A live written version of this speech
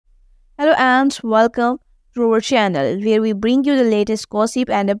Hello and welcome to our channel where we bring you the latest gossip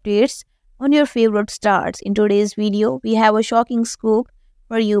and updates on your favorite stars. In today's video, we have a shocking scoop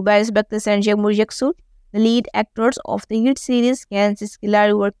for you. Barış and Yağmur, the lead actors of the hit series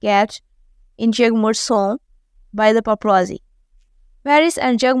Çiçekleri, were catched in Yağmur's home by the paparazzi. Barış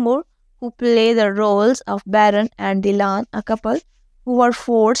and Yağmur, who play the roles of Baron and Dilan, a couple who were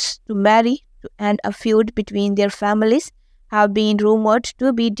forced to marry to end a feud between their families, have been rumored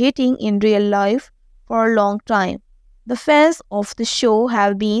to be dating in real life for a long time. The fans of the show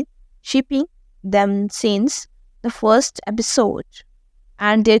have been shipping them since the first episode,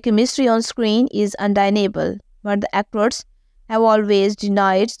 and their chemistry on screen is undeniable. But the actors have always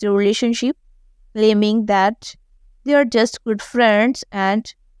denied the relationship, claiming that they are just good friends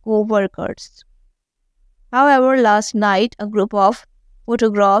and co-workers. However, last night a group of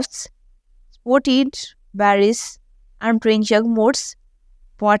photographs spotted Barış entering Yağmur's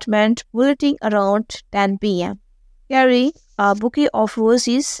apartment bulleting around 10 p.m., carrying a bouquet of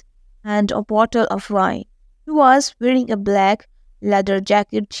roses and a bottle of wine. He was wearing a black leather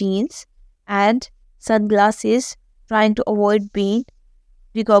jacket, jeans, and sunglasses, trying to avoid being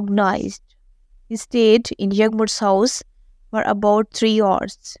recognized. He stayed in Yağmur's house for about 3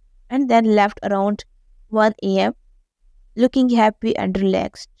 hours and then left around 1 a.m., looking happy and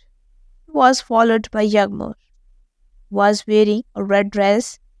relaxed. He was followed by Yağmur, was wearing a red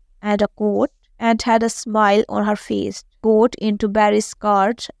dress and a coat and had a smile on her face, got into Barry's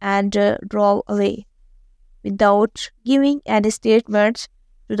car and drove away without giving any statements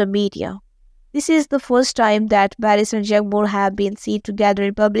to the media. This is the first time that Barış and Yağmur have been seen together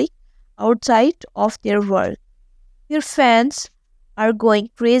in public outside of their work. Their fans are going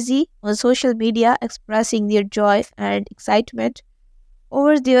crazy on social media, expressing their joy and excitement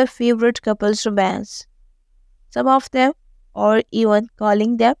over their favorite couple's romance. Some of them are even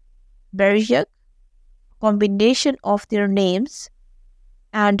calling them Barış, a combination of their names,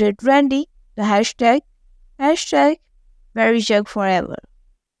 and trending the hashtag Barış forever.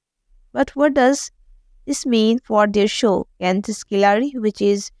 But what does this mean for their show Çiçekleri, which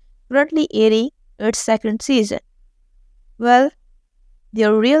is currently airing its second season? Well,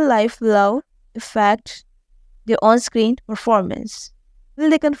 their real-life love affects their on-screen performance. Will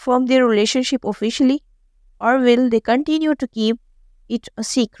they confirm their relationship officially, or will they continue to keep it a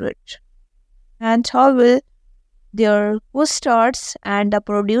secret? And how will their co-stars and the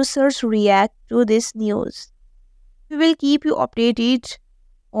producers react to this news? We will keep you updated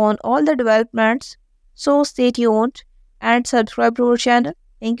on all the developments, so stay tuned and subscribe to our channel.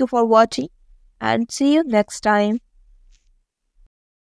 Thank you for watching and see you next time.